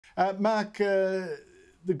Mark, the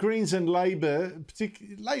Greens and Labor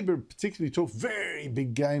particularly talk very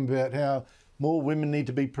big game about how more women need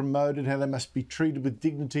to be promoted, how they must be treated with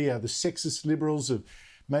dignity, how the sexist Liberals have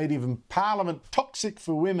made even Parliament toxic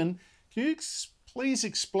for women. Can you please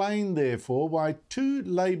explain, therefore, why two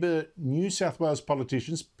Labor New South Wales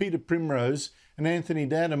politicians, Peter Primrose and Anthony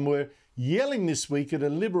Latham, were yelling this week at a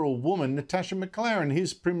Liberal woman, Natasha Maclaren?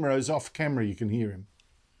 Here's Primrose off camera, you can hear him.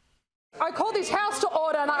 I call this House to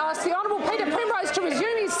order and I ask the Honourable Peter Primrose to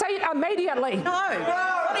resume his seat immediately. No.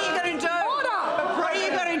 What are you going to do? Order! What are you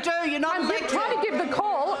going to do? You're not elected. I'm trying to give the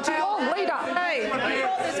call to your leader. Hey,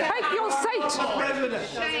 take your seat. President.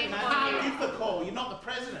 Give the call. You're not the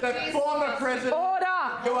president. The former president. Order!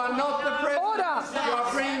 You are not the president. Order! You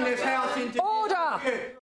are bringing this House into order.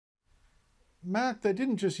 Mark, they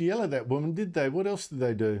didn't just yell at that woman, did they? What else did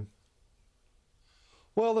they do?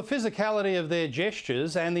 Well, the physicality of their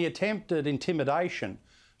gestures and the attempt at intimidation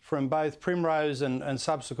from both Primrose and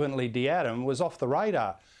subsequently Latham was off the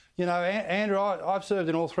radar. You know, Andrew, I've served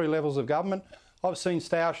in all three levels of government. I've seen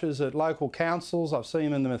stoushes at local councils, I've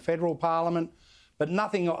seen them in the federal parliament, but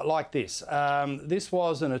nothing like this. This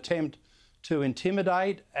was an attempt to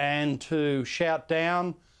intimidate and to shout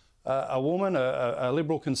down a woman, a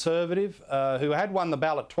Liberal Conservative, who had won the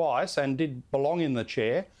ballot twice and did belong in the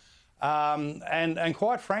chair. And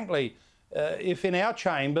quite frankly, if in our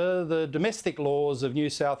chamber the domestic laws of New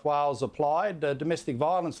South Wales applied, domestic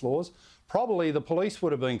violence laws, probably the police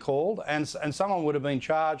would have been called and someone would have been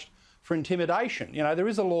charged for intimidation. You know, there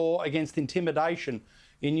is a law against intimidation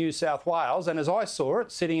in New South Wales, and as I saw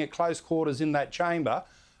it, sitting at close quarters in that chamber,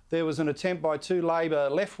 there was an attempt by two Labor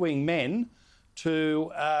left-wing men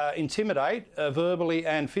to intimidate verbally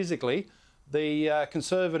and physically the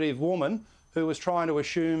Conservative woman who was trying to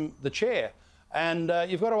assume the chair. And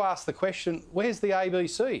you've got to ask the question, where's the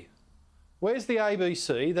ABC? Where's the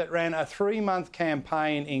ABC that ran a 3-month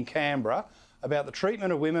campaign in Canberra about the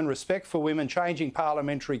treatment of women, respect for women, changing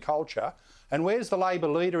parliamentary culture? And where's the Labor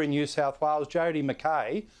leader in New South Wales, Jodie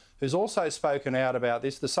McKay, who's also spoken out about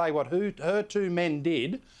this to say what her two men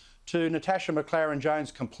did to Natasha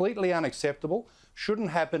Maclaren-Jones, completely unacceptable, shouldn't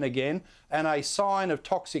happen again, and a sign of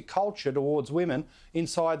toxic culture towards women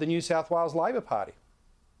inside the New South Wales Labor Party.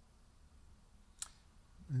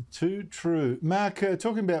 Too true. Mark,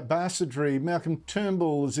 talking about bastardry, Malcolm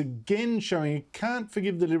Turnbull is again showing he can't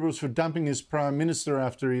forgive the Liberals for dumping his Prime Minister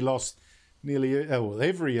after he lost nearly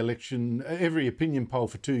every election, every opinion poll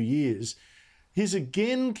for 2 years. He's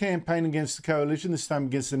again campaigning against the coalition, this time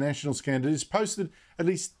against the Nationals candidate. He's posted at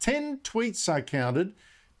least 10 tweets, I counted,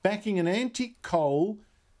 backing an anti-coal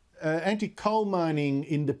mining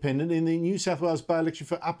independent in the New South Wales by-election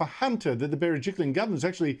for Upper Hunter that the Berejiklian government is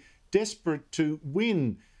actually desperate to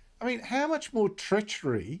win. I mean, how much more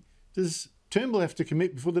treachery does Turnbull have to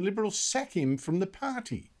commit before the Liberals sack him from the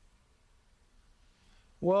party?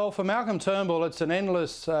 Well, for Malcolm Turnbull, it's an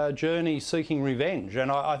endless journey seeking revenge. And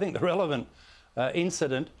I think the relevant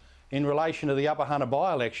incident in relation to the Upper Hunter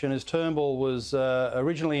by-election is Turnbull was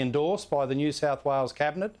originally endorsed by the New South Wales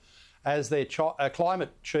Cabinet as their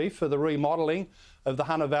climate chief for the remodelling of the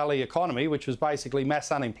Hunter Valley economy, which was basically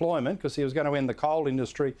mass unemployment because he was going to end the coal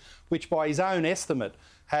industry, which by his own estimate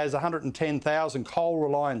has 110,000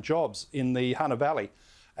 coal-reliant jobs in the Hunter Valley.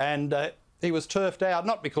 And he was turfed out,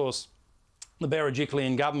 not because the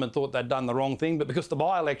Berejiklian government thought they'd done the wrong thing, but because the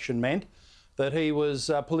by-election meant that he was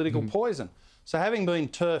political poison. So having been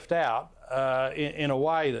turfed out in a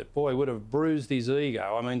way that, boy, would have bruised his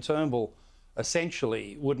ego, I mean, Turnbull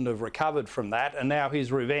essentially wouldn't have recovered from that, and now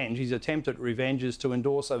his revenge, his attempt at revenge, is to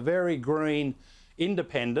endorse a very green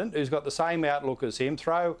independent who's got the same outlook as him,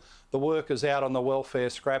 throw the workers out on the welfare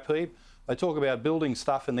scrap heap. They talk about building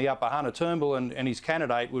stuff in the Upper Hunter. Turnbull and his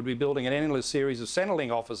candidate would be building an endless series of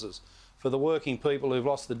Centrelink offices for the working people who've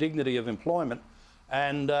lost the dignity of employment,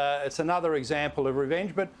 and it's another example of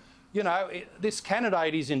revenge. But you know, this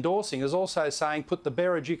candidate he's endorsing is also saying put the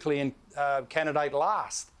Berejiklian candidate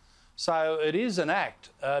last. So it is an act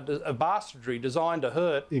of bastardry designed to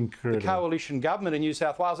hurt the coalition government in New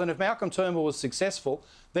South Wales. And if Malcolm Turnbull was successful,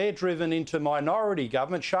 they're driven into minority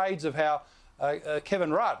government, shades of how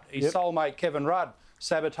Kevin Rudd, his soulmate Kevin Rudd,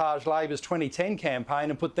 sabotaged Labor's 2010 campaign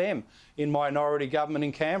and put them in minority government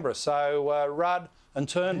in Canberra. So Rudd and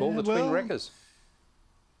Turnbull, the twin wreckers.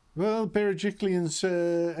 Well, Berejiklians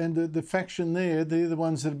and the faction there, they're the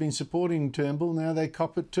ones that have been supporting Turnbull. Now they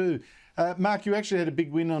cop it too. Mark, you actually had a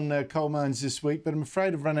big win on coal mines this week, but I'm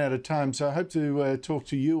afraid I've run out of time, so I hope to talk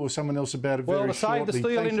to you or someone else about it very shortly. Well, to save the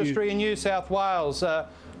steel industry in New South Wales,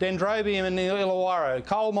 Dendrobium and the Illawarra,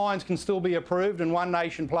 coal mines can still be approved and One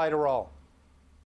Nation played a role.